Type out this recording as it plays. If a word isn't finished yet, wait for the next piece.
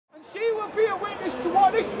will be a witness to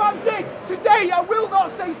what this man did today. I will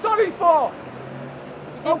not say sorry for.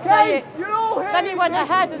 Okay, you're all here. Then he went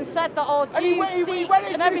ahead and said that all Jews, Sikhs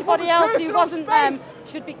and everybody else who wasn't them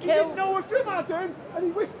should be killed. He didn't know if him, Adam, and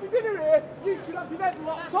he whispered in her ear, you should have your head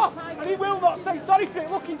locked off. And he will not say sorry for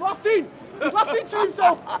it. Look, he's laughing. He's laughing to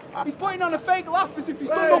himself. He's putting on a fake laugh as if he's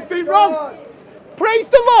done nothing wrong. Praise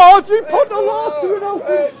the Lord, you put the Lord to an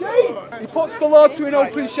open shame. He puts the Lord to an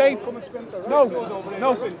open shame. No.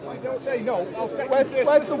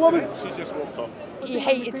 Where's the woman? She's just walked off. He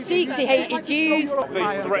hated Sikhs, he hated Jews.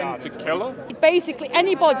 They threatened to kill her. Basically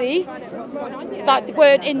anybody that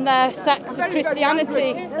weren't in their sects of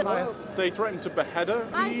Christianity. They threatened to behead her.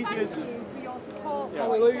 I thank you for your support.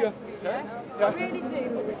 Hallelujah. I really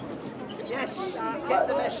do. Yes, get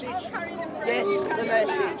the message. Get the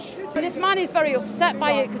message. And this man is very upset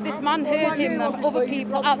by it because this man heard him and other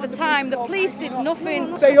people at the time. The police did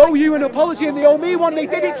nothing. They owe you an apology and they owe me one. They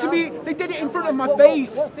did it to me. They did it in front of my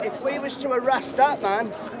face. If we was to arrest that man,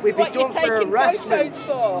 we'd be done for harassment.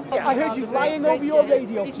 I heard you lying over your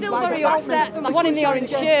radio. He's still very upset. The one in the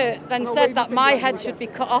orange shirt then said that my head should be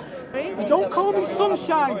cut off. And don't call me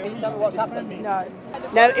sunshine. No.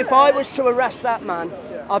 Now, if I was to arrest that man,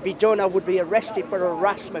 I'd be done. I would be arrested for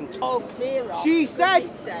harassment. Oh, clear off. She said,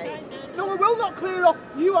 no, I will not clear off.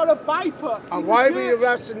 You are a viper. And why are we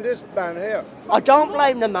arresting this man here? I don't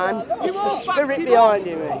blame the man. It's the spirit behind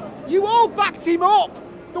him. You all backed him up.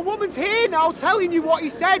 The woman's here now telling you what he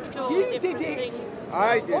said. You did it.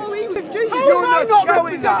 I did. Oh, Jesus. How You're am I not not showing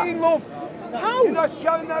representing love? How? You're not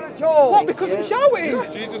showing that at all. What, because I'm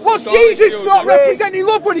shouting? Jesus Was was Jesus sorry, not children. representing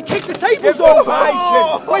love when he kicked the tables Give over? us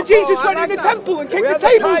patience. When Jesus Oh, went I in the like that. temple and kicked We the have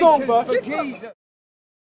tables patience over? for Jesus.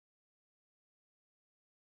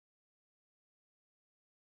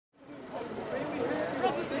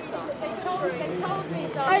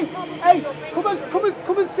 Hey,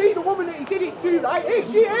 come and see the woman that he did it to, right? Here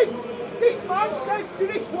she is. This man says to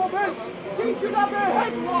this woman, she should have her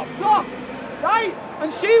head locked off, right?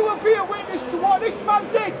 And she will be a witness to what this man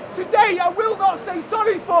did today. I will not say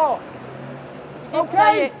sorry for.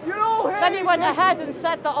 Okay, you're all here. Then he went ahead and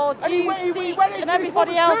said that all Jews, Sikhs and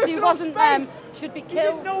everybody else who wasn't them should be He didn't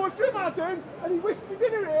killed. know if him, Adam, and he whispered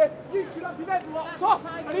in her ear, you should have your head locked off.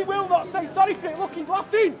 And he will not say sorry for it. Look, he's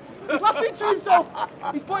laughing. He's laughing to himself.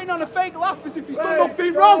 He's putting on a fake laugh as if he's done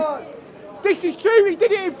nothing wrong. This is true. He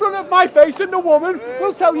did it in front of my face, and the woman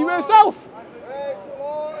will tell you herself.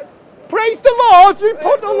 Praise the Lord. You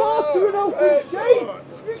put the Lord to an open shame.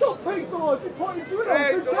 You don't praise the Lord. You put him to an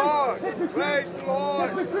open shame. Praise the Lord.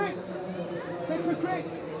 Hypocrites.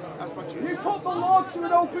 Hypocrites. That's what You put the Lord to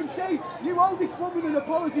an open shame. You owe this woman an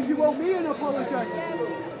apology. You owe me an apology.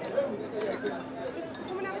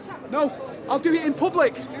 No, I'll do it in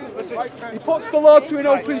public. He puts the Lord to an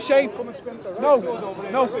open shame. No.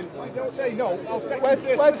 Where's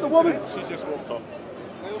the woman? She's just walked off.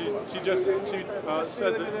 She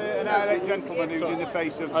said that an irate gentleman who's in the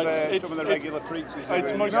face of some of the regular preachers.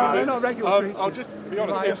 it's mostly they're not regular preachers. I'll just be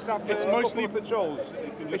honest. It's mostly patrols.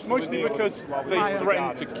 It's mostly because they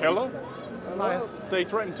threatened to kill her. They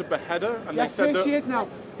threatened to behead her, and Yes, they said here that. she is now.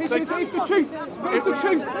 Here's the truth. Here's the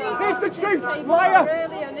truth. Here's the truth. Liar.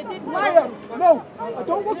 Liar. No, I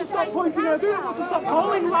don't want to stop pointing her. I don't want to stop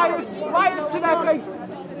calling liars to their face.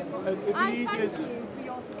 I thank you for your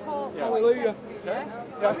support. Hallelujah. I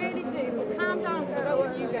really do. But calm down because I don't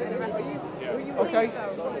want you getting arrested. Okay.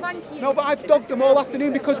 Thank you. No, but I've dogged them all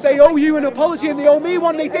afternoon because they owe you an apology and they owe me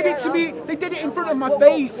one. They did it to me. They did it in front of my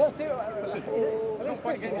face.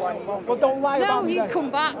 Well, don't lie No, about me he's then.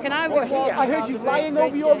 come back and I was here. I heard you lying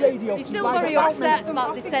over your radio. He's still You lied very about upset me.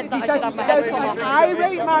 that they said that He I said should have my head there's cut an off.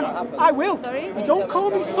 irate man. I will. Sorry? And don't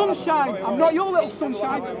call me sunshine. I'm not your little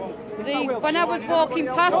sunshine. When I was walking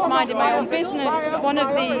past minding my own business, one of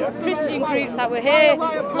the Christian groups that were here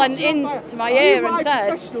went into my ear and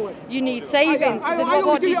said, you need savings. I said, well,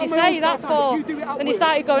 what did you say that for? Then he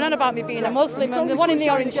started going on about me being a Muslim, and the one in the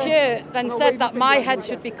orange shirt then said that my head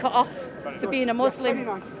should be cut off for being a Muslim.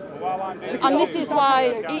 And this is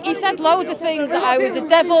why he said loads of things, that I was the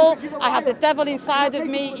devil, I had the devil inside of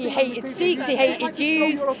me, he hated Sikhs, he hated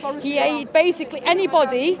Jews, he hated basically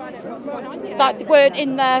anybody that weren't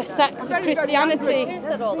in their sects of Christianity.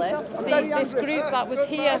 This group that was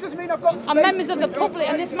here, and members of the public,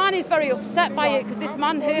 and this man is very upset by it because this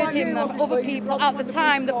man heard him and other people at the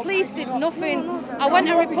time. The police did nothing. I went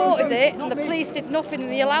and reported it and the police did nothing,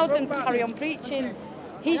 and they allowed them to carry on preaching.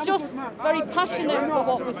 He's just very passionate for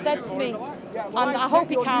what was said to me, and I hope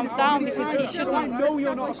he calms down, because he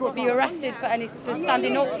shouldn't be arrested for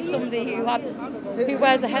standing up for somebody who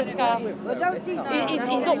wears a headscarf.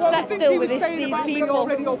 He's upset still with these people.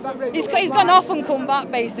 He's gone off and come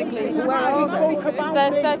back basically. They've gone,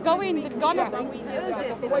 I think.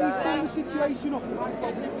 The way you stand the situation up.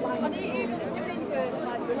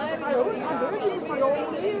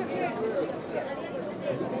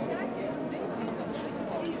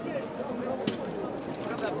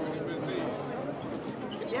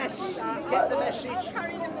 Yes, get the message.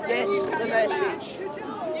 Get the message.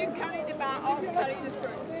 You carry the back, I'll carry the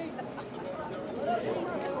front.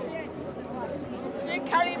 You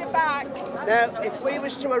carry the back. Now, if we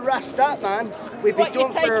was to arrest that man, we'd be What done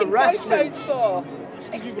you for taking harassment. photos for?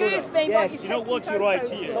 Excuse me, Yes. what You know what you write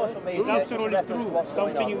here? It's absolutely true.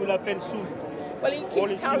 Something you will happen soon. Well, he All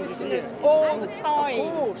keeps it telling is us here. all the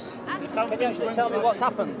time. Something Can you tell me what's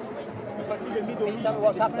happened? Can you tell me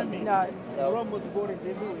what's happened? No.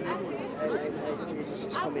 Jesus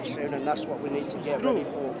is coming soon, and that's what we need to get ready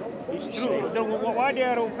for. It's true. Why they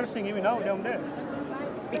are oppressing him now down there?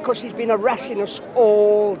 Because he's been harassing us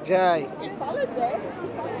all day. He followed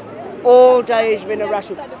it. All day he's been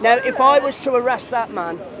harassing. Now, if I was to arrest that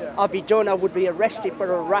man, I'd be done. I would be arrested for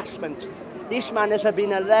harassment. This man has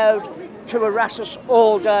been allowed to harass us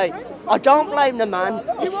all day. I don't blame the man.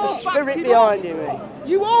 It's the spirit behind him.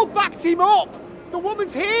 You all backed him up. The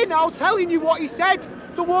woman's here now telling you what he said.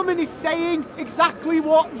 The woman is saying exactly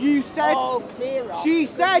what you said. Oh, clear off. She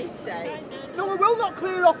said, What did he say? no, I will not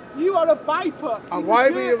clear off. You are a viper. And why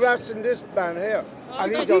are we arresting this man here?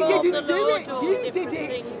 And He he's on didn't do it. You did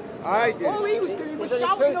it. I did. All he was doing was Is there any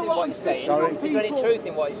shouting truth a in lot what and he's saying? spitting on Sorry. people. Is there any truth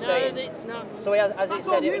in what he's saying? it's not. So has he That's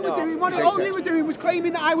said all it you or were not? doing, wasn't it? All you were doing was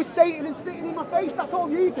claiming that I was Satan and spitting in my face. That's all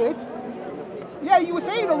you did. Yeah, you were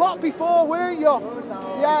saying a lot before, weren't you?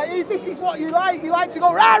 Yeah, this is what you like. You like to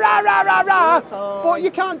go rah, rah, rah, rah, rah, but you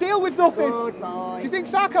can't deal with nothing. Do you think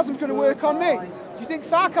sarcasm's going to work on me? Do you think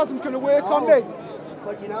sarcasm's going to work on me?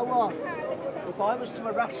 But you know what? If I was to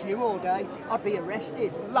harass you all day, I'd be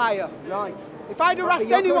arrested. Liar. Right. If I'd harassed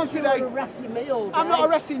anyone today, You're harassing me all day. I'm not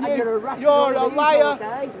harassing and you. You're harassing You're all a these liar. all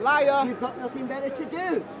day. Liar. You've got nothing better to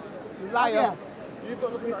do. liar. You've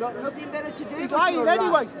got nothing better to do. He's but lying to harass.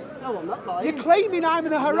 anyway. No, I'm not lying. You're claiming I'm a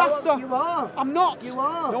harasser. You are. I'm not. You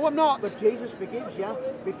are. No, I'm not. But Jesus forgives you.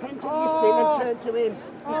 Repent of your sin and turn to Him.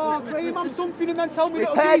 Oh, claim I'm something and then tell me that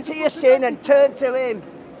Repent of your sin and turn to Him.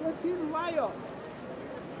 You liar.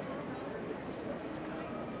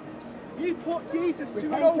 You put Jesus to an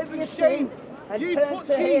Repent of open your shame. sin and You turn put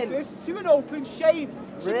to Him. Jesus to an open shame.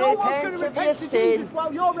 So no one's going Repent to of repent your to sin. Jesus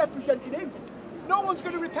while you're representing Him. No one's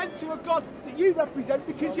going to repent to a God that you represent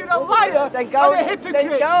because you're a liar Then go. and a hypocrite.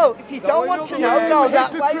 Then go. If you don't want to know, go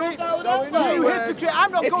that way. Hypocrite. Go that way. You hypocrite.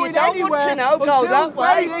 I'm not If you going don't anywhere want to know, go until that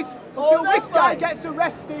way. Until Go this that guy way. gets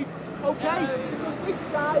arrested, okay? Because this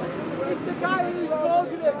guy is the guy who's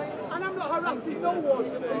causing it. And I'm not harassing no one.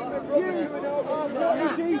 You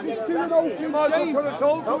are Jesus to an open shame.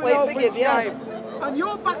 Don't we forgive you? And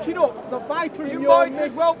you're backing up the viper in You your might as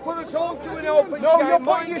midst. well put us all to an open shame. No, you're putting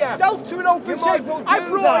mind you. yourself to an open You might shame. as well I do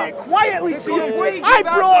brought that. it quietly to Because you. we I give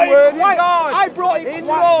out brought the word it of quietly. God. I brought it In quietly.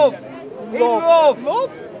 love. In love.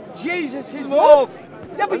 Love? Jesus is Love? love. Yeah,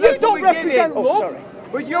 but And you that's don't what we give represent it. love.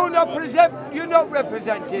 But you're not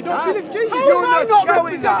representing that. If Jesus, You're how am I not showing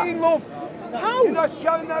representing that. love? How? You're not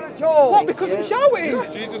showing that at all. What, because I'm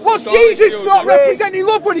shouting? Jesus Was was always Jesus healed. not representing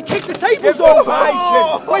love when he kicked the tables Give us over?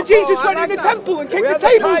 patience. When Jesus I went like in the that. temple and We kicked the have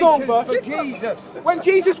tables patience over? for Jesus. When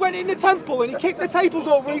Jesus went in the temple and he kicked the tables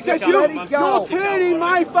over, he says, Let it go. you're turning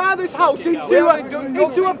my Father's house We haven't done into a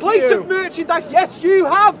nothing place to you. of merchandise. Yes, you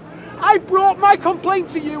have. I brought my complaint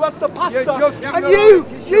to you as the pastor, just giving and her you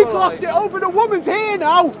tissue glossed lies. it over. The woman's here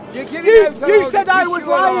now. You're giving You, out a you load said of I was tissue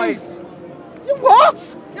lying. lies. You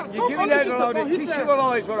what? You're giving out a load of tissue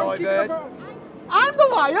lies, what I've heard. I'm the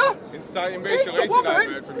liar. Inciting It's racial the hatred I've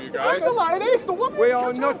woman. heard from you I'm guys. the liar. It's the woman. We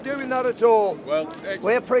are not doing that at all. Well,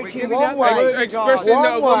 We're preaching giving one out way. the expressing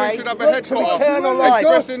that a One woman way should have a head to cut off. eternal life.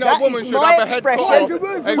 Expressing that a That woman is should my have a head cut expression.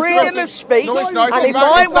 off. Freedom of speech. No, it's not. And It's if not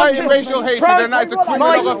I want inciting to racial hatred, and that is a criminal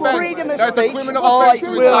my offence. freedom of That's a speech, criminal I offence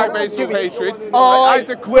to incite will racial do it. hatred. I That is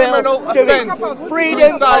a criminal will do it. offence. Freedom to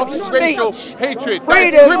incite of racial speech. hatred.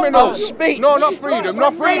 Freedom That's criminal. of speech. No, not freedom.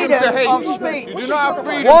 Not freedom to Freedom of hate. speech. You do not have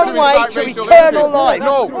freedom One to way incite to racial eternal hatred. life.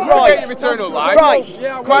 No, Christ. forget your eternal life. Christ.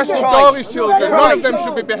 Christ loved all his children. None of them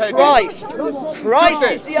should be beheaded. Christ. Christ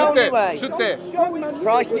is the Should only they? way. Should they?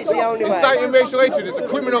 Christ is the only way. Inciting racial hatred is a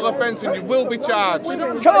criminal offence and you will be charged.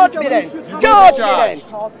 Charge me then. Charge me then.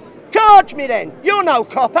 Charge me then. You're no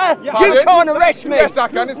copper. You Pardon? can't arrest me. Yes, I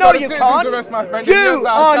can. It's no, called a you citizen's can't. arrest, my friend. You Yes, I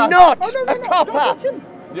are can. not a copper.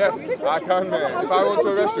 Yes, I can, mate. If I want to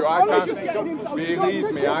arrest you, I can.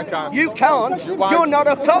 Believe me, I can. You can't. Why? You're not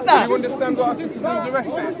a Do you copper. understand what a citizen's arrest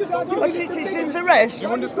is? A citizen's arrest. Do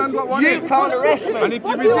you understand what one You is? can't arrest And me. if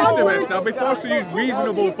you resist arrest, they'll be forced to use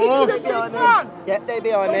reasonable force. Get there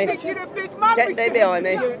behind me. Get there behind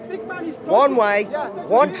me. One way,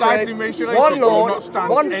 one Inciting truth, racial one hatred will Lord, not stand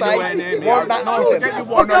one anywhere near faith, me. one No, baptism. get you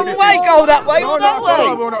Well, one go over away, here. go that way, No, or no, that no, I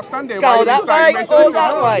way. will not stand here. Go Why are you that inciting way, racial or hatred?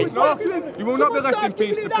 that way. No, you will not be left in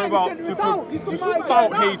peace to provoke, to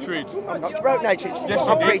spout hatred. I'm not about nature. Yes, I'm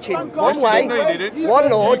you did. preaching Yes, one you way, did. No, you didn't. one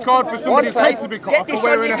Lord, You called for one somebody's head faith. to be cut Get off this for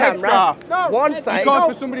on wearing your a camera. headscarf. One You faith.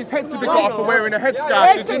 called for somebody's head to be cut off for wearing a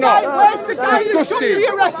headscarf, did you not? Where's the guy who should Disgusting. be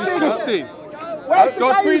arrested? Disgusting. Where's the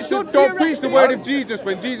Don't guy who preach, should be don't preach the arrested? word of Jesus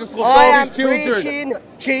when Jesus loved I all am his children. preaching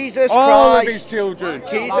Jesus All of his Christ. children.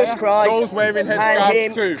 Jesus Christ Those wearing and headscarves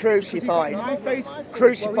Him too. crucified.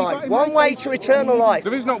 Crucified. One way to eternal life.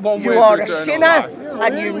 There is not one way You to are a eternal sinner life.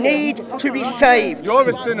 and you need to be saved. You're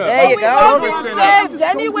a sinner. There you We've all go. been You're a sinner. saved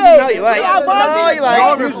anyway. No, you ain't. We have all No, been you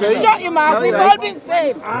ain't. You're a saved. sinner. Shut your mouth. No, you We've ain't. all been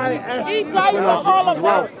saved. He died for all of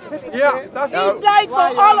us. Yeah, that's He died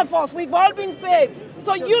for all of us. We've all been saved.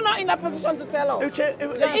 So you're not in a position to tell us.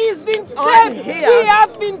 He's been I'm saved. here. We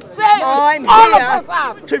have been saved. I'm all here of us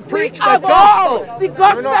have. to preach We the have gospel. all. The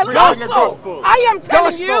gospel. not preaching the Also, gospel. I am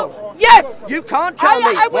telling you, Gospel. yes. You can't tell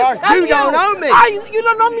me. I will tell You don't know me. You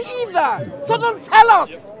don't know me either. So don't tell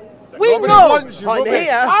us. We Nobody know. wants you, I'm rubbish.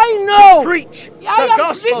 here I know. to preach I the am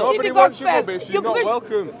gospel. preaching Nobody the wants you gospel. rubbish. You You're not preach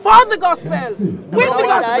welcome. for the gospel, with the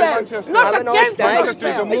nice day. gospel, not Have a nice against the day. Manchester's a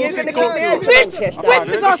gospel. Are you going to keep me out of Preach Manchester? with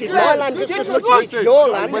the This is my gospel. land just It's as much good. as it's your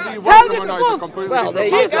land. Whether you Tell want the them or not is a truth. completely Well, there you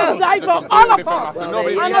different Jesus go. died for It's a all completely of different us. matter. Well,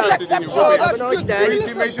 Nobody's there I'm you not go. interested in your exceptional. faith. Have a nice day.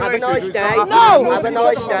 Preaching racial Have a nice hatred day. is not No. happening. Have a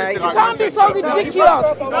nice day. You can't be so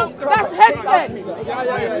ridiculous. That's headless.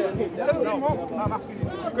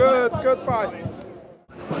 good, bye.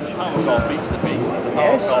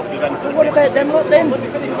 Yes. What about them lot then?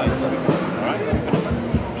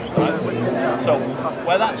 So,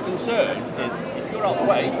 where that's concerned is if you're out the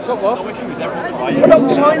way, no issues, everyone's right. Well,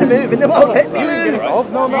 I'm trying to move and they won't let me move. I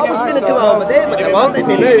was going to go over there, but they won't let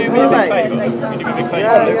me move, will they? Can you do me a big favour?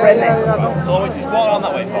 Yeah, friendly. So, just walk around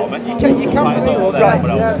that way for me. You come Right, for so me, over there, right?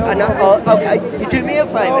 everyone else. Okay, you do me a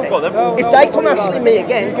favour Go on then. then. If they come asking me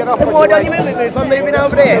again, then why don't you move me if I'm moving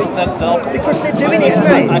over there? Because they're doing it, I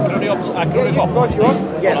mate. can only go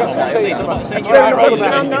off. Yeah, that's That's right. it.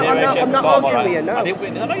 I'm not arguing with you, no.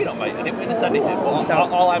 I know you're not, mate. I didn't witness anything, but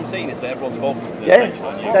all I'm saying is that everyone's focused on Yeah,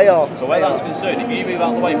 they are. So where that's concerned, if you move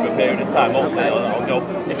out the way for a period of time, hopefully I'll go.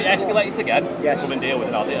 If it escalates again, Yes. come and deal with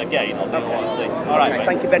it. I'll do it again. I'll deal with it. All right, Okay, mate.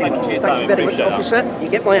 thank you very much. for your Thank time, you very much, appreciate that. officer. You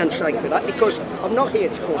get my handshake for that because I'm not here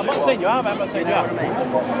to cause I'm not trouble. saying you are, mate. I'm not saying you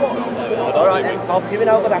are. All right then, I'll give it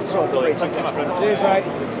over that side. Brilliant. Thank you, my friend. Cheers, mate.